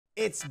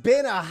It's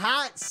been a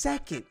hot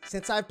second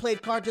since I've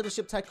played Car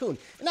Dealership Tycoon.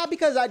 Not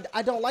because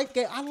I don't like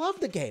the game. I love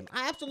the game.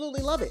 I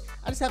absolutely love it.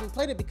 I just haven't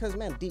played it because,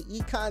 man,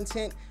 DE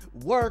content,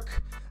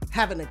 work,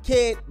 having a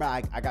kid. Bro,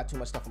 I got too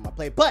much stuff on my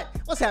plate. But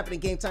what's happening,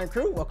 Game Time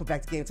crew? Welcome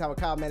back to Game Time with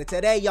Kyle, man. And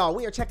today, y'all,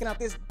 we are checking out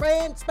this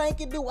brand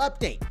spanking new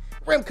update.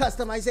 Rim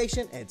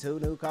customization and 2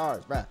 new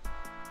cars, bruh.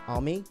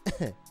 On me.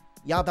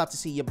 Y'all about to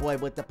see your boy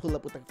with the pull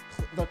up with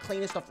the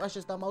cleanest, the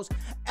freshest, the most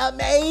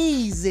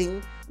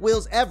amazing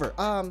wheels ever.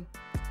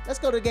 Let's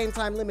go to Game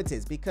Time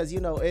Limiteds because, you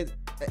know,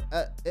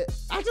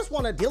 I just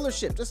want a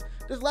dealership. Just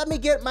let me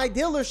get my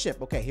dealership.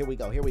 Okay, here we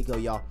go,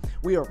 y'all.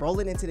 We are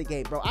rolling into the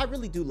game, bro. I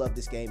really do love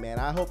this game, man.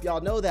 I hope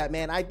y'all know that,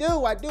 man. I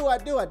do. I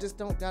just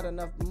don't got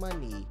enough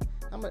money.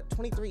 How much?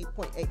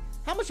 23.8.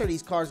 How much are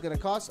these cars gonna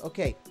cost?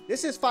 Okay,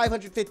 this is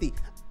 550.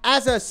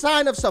 As a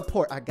sign of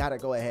support, I gotta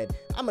go ahead.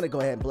 I'm gonna go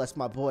ahead and bless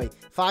my boy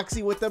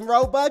Foxy with them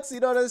Robux.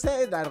 You know what I'm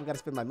saying? I don't gotta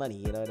spend my money.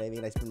 You know what I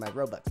mean? I spend my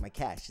Robux, my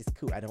cash. It's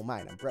cool. I don't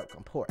mind. I'm broke.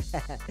 I'm poor.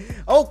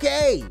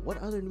 Okay. What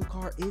other new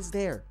car is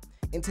there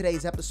in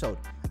today's episode?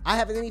 I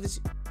haven't even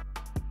seen.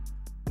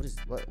 What is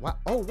what?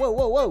 Oh,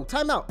 whoa.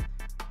 Time out.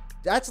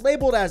 That's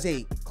labeled as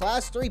a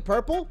Class 3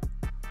 purple.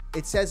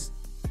 It says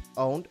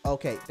owned.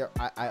 Okay. There.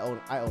 I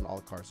own all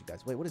the cars, you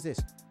guys. Wait. What is this?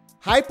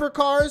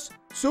 Hypercars,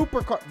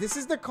 supercar. This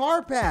is the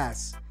car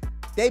pass.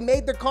 They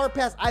made the car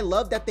pass. I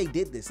love that they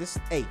did this.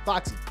 Hey,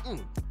 Foxy,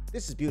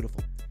 this is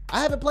beautiful. I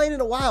haven't played in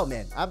a while,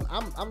 man.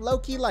 I'm low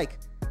key like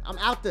I'm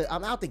out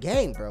the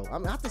game, bro.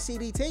 I'm out the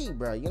CDT,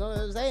 bro. You know what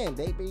I'm saying?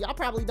 Y'all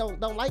probably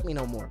don't like me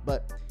no more,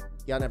 but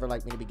y'all never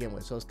liked me to begin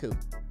with, so it's cool.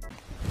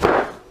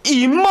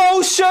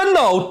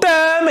 Emotional,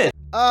 damn it.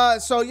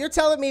 So you're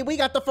telling me we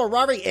got the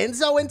Ferrari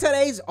Enzo in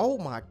today's? Oh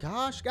my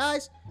gosh,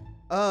 guys.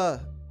 Oh,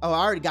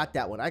 I already got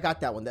that one. I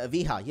got that one. The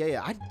Aviha.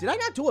 Yeah. I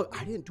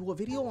didn't do a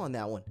video on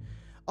that one.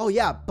 Oh,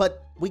 yeah.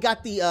 But we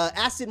got the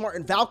Aston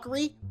Martin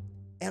Valkyrie.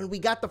 And we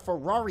got the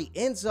Ferrari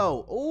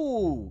Enzo.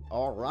 Ooh.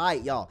 All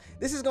right, y'all.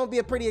 This is going to be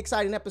a pretty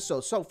exciting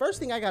episode. So first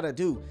thing I got to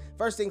do,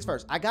 first things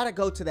first, I got to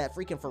go to that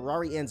freaking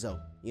Ferrari Enzo.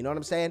 You know what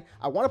I'm saying?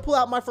 I want to pull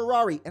out my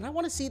Ferrari. And I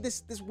want to see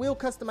this wheel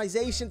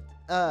customization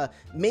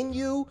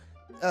menu,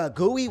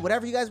 GUI,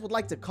 whatever you guys would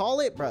like to call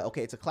it. Bro,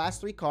 okay, it's a Class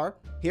 3 car.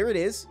 Here it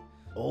is.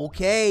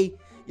 Okay.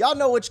 Y'all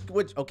know which,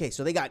 okay,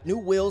 so they got new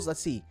wheels.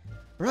 Let's see.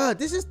 Bruh,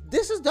 this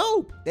is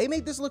dope. They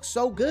made this look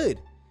so good.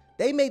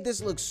 They made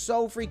this look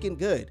so freaking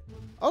good.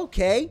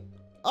 Okay.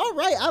 All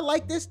right, I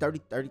like this.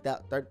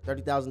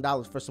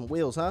 $30,000 for some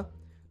wheels, huh?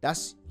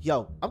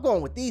 Yo, I'm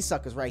going with these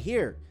suckers right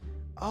here.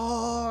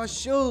 Oh,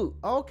 shoot.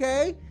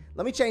 Okay.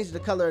 Let me change the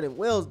color of the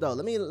wheels, though.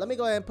 Let me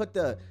go ahead and put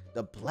the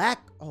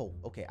black. Oh,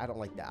 okay, I don't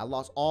like that. I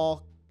lost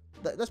all.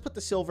 Let's put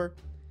the silver.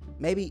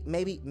 Maybe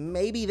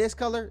this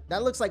color.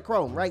 That looks like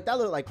chrome, right? That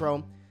looks like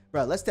chrome.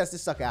 Bro, let's test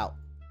this sucker out.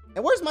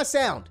 And where's my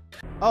sound?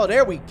 Oh,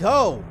 there we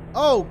go.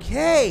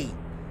 Okay.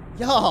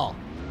 Y'all,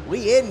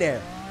 we in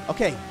there.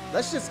 Okay,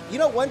 let's just, you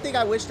know, one thing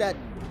I wish that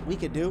we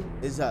could do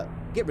is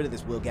get rid of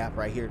this wheel gap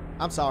right here.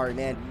 I'm sorry,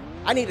 man.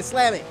 I need to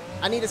slam it.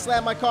 I need to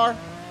slam my car.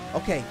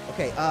 Okay.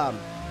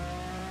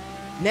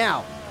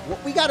 Now,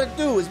 what we got to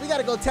do is we got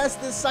to go test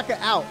this sucker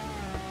out.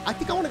 I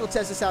think I want to go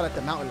test this out at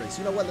the mountain race.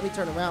 You know what? Let me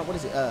turn around. What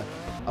is it?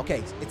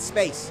 Okay, it's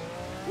space.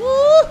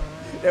 Woo!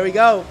 There we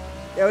go.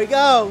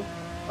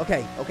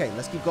 Okay,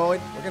 let's keep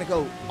going. We're going to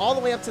go all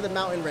the way up to the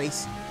mountain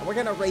race, and we're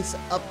going to race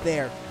up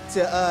there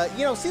to,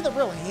 you know, see the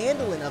real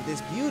handling of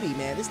this beauty,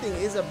 man. This thing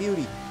is a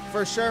beauty,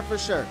 for sure. Where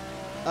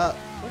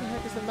the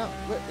heck is the mountain?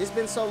 It's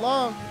been so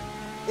long.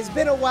 It's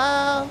been a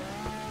while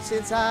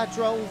since I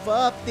drove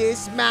up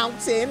this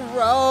mountain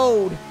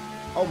road.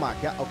 Oh, my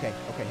God. Okay,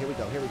 here we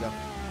go.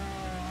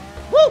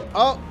 Woo!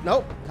 Oh,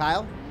 no,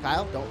 Kyle,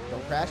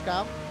 don't crash,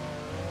 Kyle.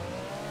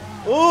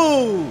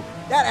 Ooh,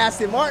 that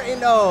Aston Martin,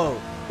 though.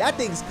 That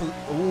thing's clean.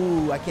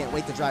 Ooh, I can't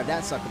wait to drive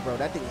that sucker, bro.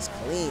 That thing is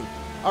clean.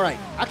 All right,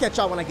 I'll catch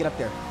y'all when I get up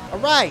there. All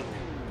right,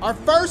 our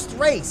first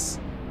race,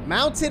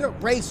 mountain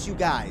race, you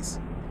guys.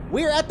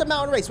 We're at the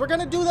mountain race. We're going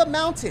to do the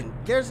mountain.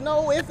 There's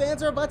no ifs,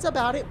 ands, or buts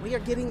about it. We are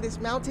getting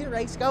this mountain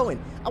race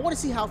going. I want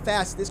to see how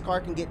fast this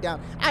car can get down.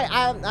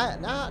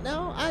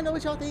 No, I know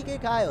what y'all thinking,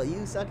 Kyle.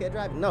 You suck at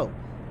driving. No,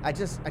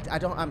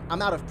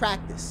 I'm out of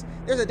practice.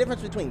 There's a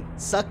difference between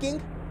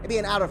sucking and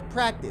being out of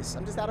practice.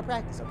 I'm just out of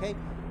practice, okay?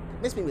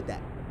 Miss me with that.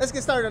 Let's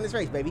get started on this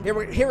race, baby.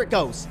 Here it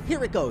goes.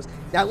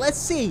 Now, let's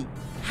see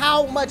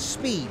how much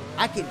speed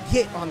I can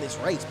get on this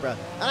race, bro.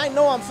 And I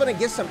know I'm finna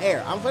get some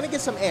air. I'm gonna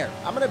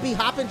be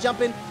hopping,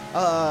 jumping.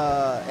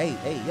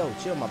 Hey, yo,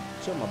 chill, my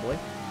boy.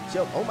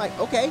 Chill. Oh, my.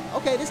 Okay.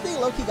 This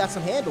thing low-key got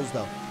some handles,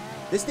 though.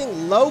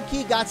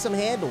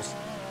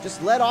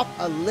 Just let off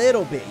a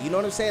little bit. You know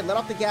what I'm saying? Let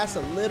off the gas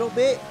a little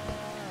bit.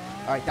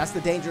 All right, that's the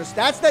dangerous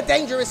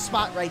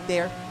spot right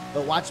there.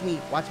 But watch me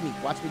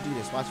do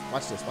this. Watch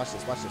this. All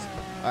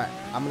right,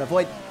 I'm gonna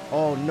avoid.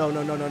 Oh, no.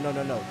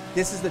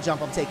 This is the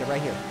jump I'm taking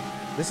right here.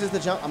 This is the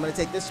jump. I'm gonna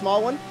take this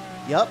small one.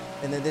 Yup,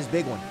 and then this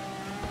big one.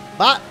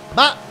 Bop.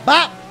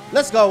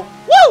 Let's go.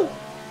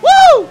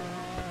 Woo!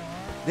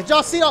 Did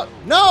y'all see that?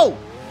 No!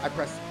 I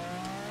pressed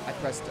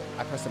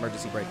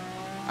emergency brake.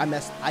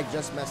 I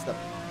just messed up.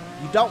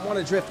 You don't want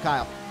to drift,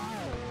 Kyle.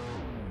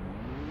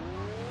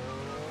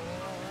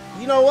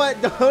 You know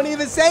what? Don't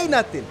even say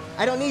nothing.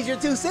 I don't need your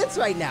 2 cents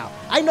right now.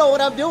 I know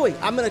what I'm doing.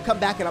 I'm going to come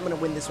back and I'm going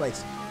to win this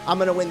race. I'm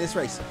going to win this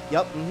race.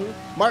 Yep.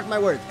 Mark my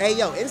words. Hey,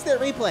 yo,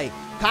 instant replay.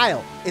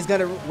 Kyle is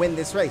going to win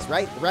this race,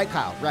 right? Right,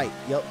 Kyle? Right.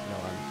 Yep. No,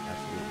 I'm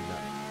absolutely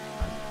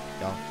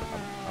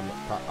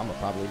not. I'm going to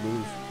probably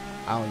lose.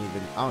 I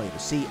don't even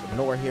see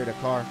nor hear the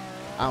car.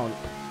 I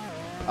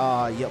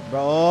don't. Yep,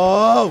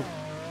 bro.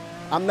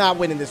 I'm not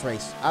winning this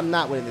race. I'm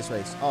not winning this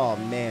race. Oh,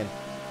 man.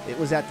 It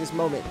was at this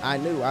moment I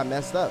knew I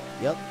messed up.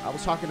 Yep, I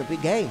was talking a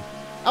big game.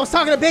 I was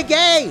talking a big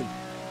game.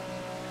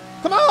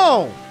 Come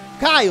on,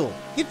 Kyle.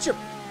 Get your...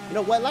 You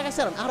know what? Like I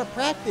said, I'm out of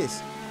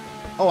practice.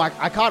 Oh,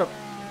 I caught him.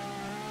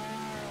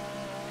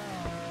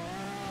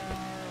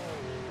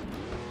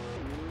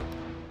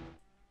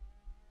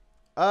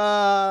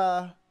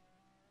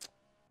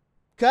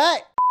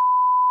 Cut.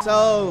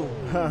 So,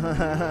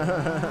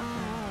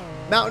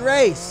 mountain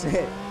race.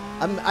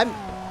 I'm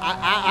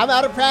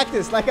out of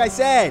practice, like I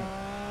said.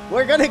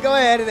 We're gonna go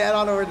ahead and head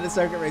on over to the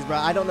circuit race, bro.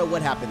 I don't know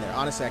what happened there.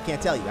 Honestly, I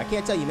can't tell you. I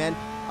can't tell you, man.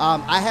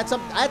 I had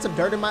some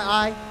dirt in my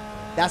eye.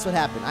 That's what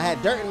happened. I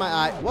had dirt in my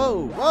eye.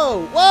 Whoa,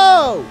 whoa,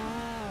 whoa,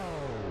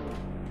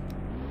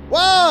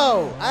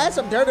 whoa! I had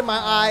some dirt in my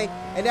eye,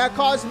 and that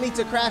caused me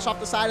to crash off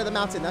the side of the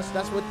mountain. That's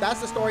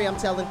the story I'm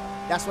telling.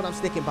 That's what I'm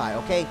sticking by.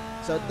 Okay.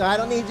 So I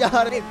don't need y'all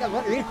to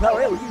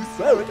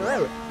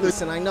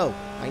listen. I know.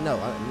 I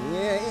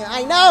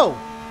know.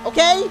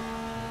 Okay.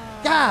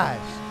 Gosh.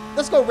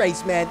 Let's go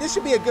race, man. This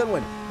should be a good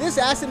one. This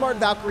Aston Martin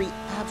Valkyrie,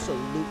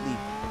 absolutely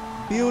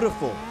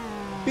beautiful.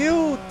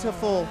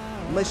 Beautiful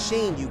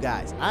machine, you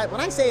guys. When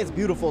I say it's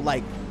beautiful,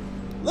 like,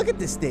 look at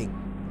this thing.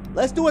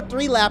 Let's do a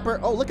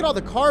 3-lapper. Oh, look at all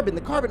the carbon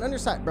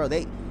underside. Bro,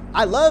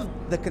 I love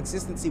the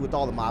consistency with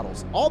all the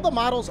models. All the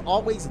models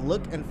always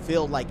look and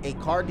feel like a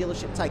car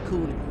dealership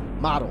tycoon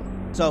model.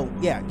 So,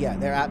 yeah,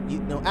 they're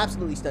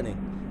absolutely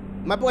stunning.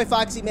 My boy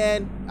Foxy,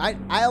 man,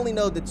 I only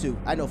know the 2.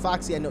 I know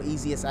Foxy, I know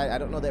Easiest. I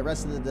don't know the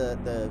rest of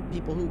the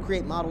people who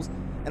create models.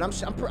 And I'm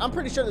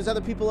pretty sure there's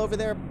other people over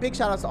there. Big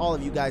shout outs to all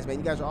of you guys, man.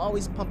 You guys are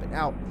always pumping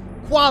out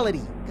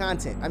quality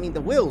content. I mean,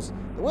 the wheel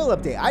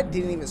update. I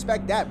didn't even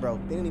expect that, bro.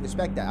 Didn't even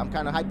expect that. I'm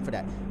kind of hyped for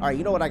that. All right,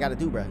 you know what I got to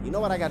do, bro? You know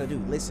what I got to do?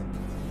 Listen.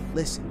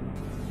 It's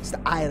the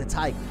eye of the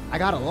tiger. I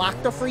got to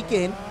lock the freak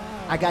in.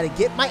 I got to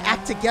get my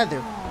act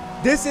together.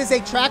 This is a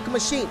track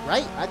machine,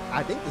 right?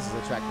 I think this is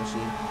a track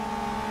machine.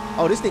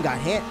 Oh, this thing got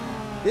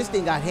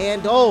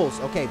handles.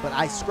 Okay, but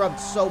I scrubbed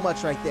so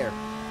much right there.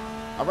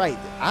 All right,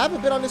 I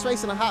haven't been on this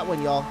race in a hot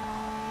one, y'all.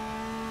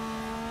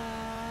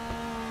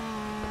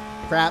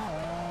 Crap.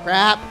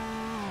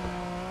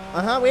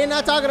 We're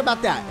not talking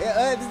about that.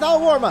 It's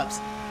all warm-ups.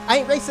 I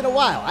ain't raced in a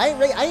while. I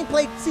ain't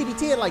played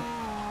CBT in like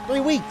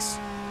 3 weeks.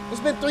 It's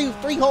been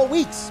three whole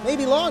weeks,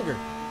 maybe longer.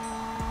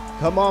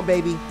 Come on,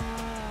 baby.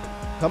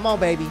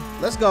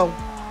 Let's go.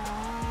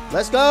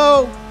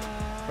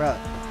 Bruh.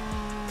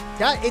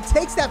 God, it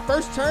takes that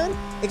first turn.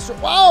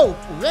 Whoa,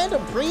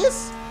 random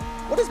Prius?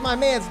 What is my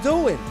man's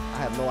doing? I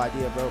have no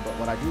idea, bro, but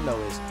what I do know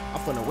is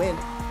I'm finna win.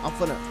 I'm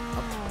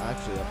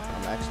actually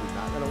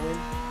not gonna win.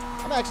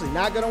 I'm actually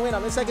not gonna win.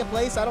 I'm in second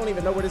place. I don't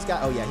even know where this guy.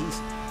 Oh yeah,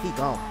 he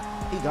gone.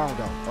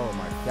 Oh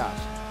my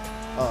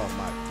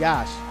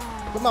gosh.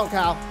 Come on,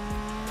 Kyle.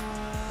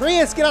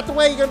 Prius, get out the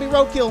way. You're gonna be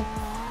roadkill.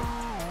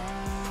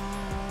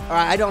 All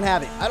right, I don't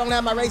have it. I don't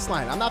have my race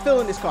line. I'm not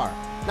feeling this car.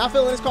 Not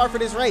feeling this car for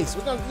this race.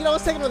 We're gonna,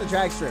 let's take it on the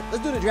drag strip.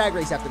 Let's do the drag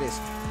race after this.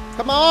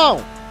 Come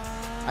on.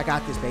 I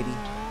got this, baby.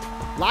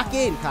 Lock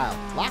in, Kyle.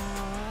 Lock.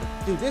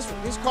 Dude, this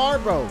car,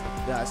 bro.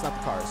 No, it's not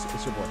the car.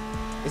 It's your boy.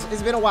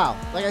 It's been a while.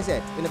 Like I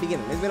said in the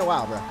beginning, it's been a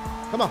while, bro.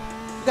 Come on.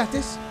 You got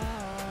this.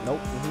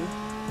 Nope.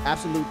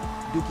 Absolute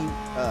dookie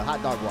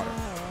hot dog water.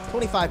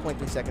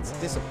 25.3 seconds.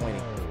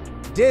 Disappointing.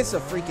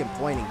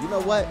 Dis-a-freaking-pointing. You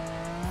know what?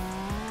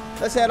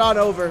 Let's head on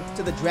over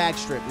to the drag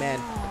strip, man.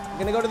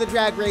 We're going to go to the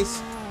drag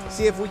race.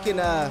 See if we can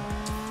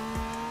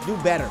do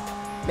better.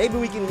 Maybe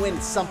we can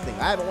win something.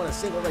 I haven't won a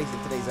single race in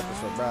today's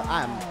episode, bro.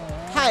 I am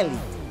highly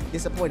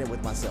disappointed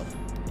with myself.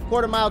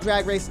 Quarter-mile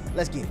drag race.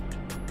 Let's get it.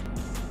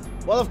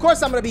 Well, of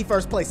course I'm going to be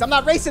first place. I'm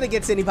not racing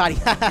against anybody.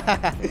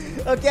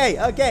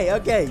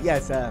 Okay.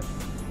 Yes,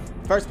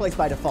 first place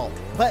by default.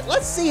 But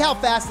let's see how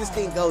fast this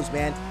thing goes,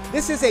 man.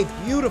 This is a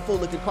beautiful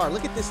looking car.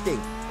 Look at this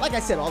thing. Like I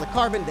said, all the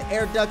carbon, the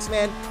air ducts,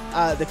 man.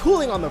 The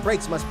cooling on the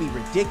brakes must be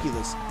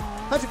ridiculous.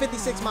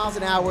 156 miles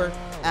an hour,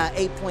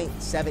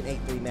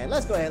 8.783, man.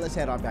 Let's go ahead. Let's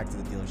head on back to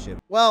the dealership.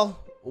 Well,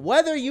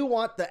 whether you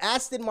want the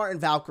Aston Martin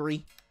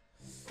Valkyrie,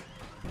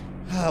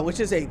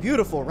 which is a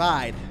beautiful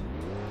ride,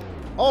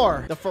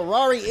 or the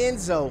Ferrari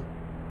Enzo,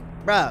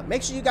 bruh,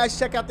 make sure you guys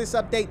check out this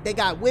update. They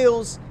got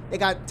wheels, they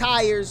got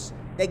tires,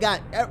 they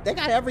got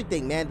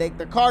everything, man.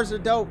 Their cars are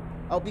dope.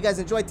 I hope you guys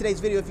enjoyed today's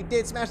video. If you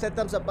did, smash that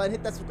thumbs up button,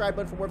 hit that subscribe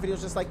button for more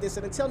videos just like this.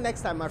 And until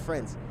next time, my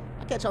friends,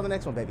 I'll catch you on the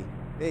next one, baby.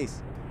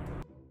 Peace.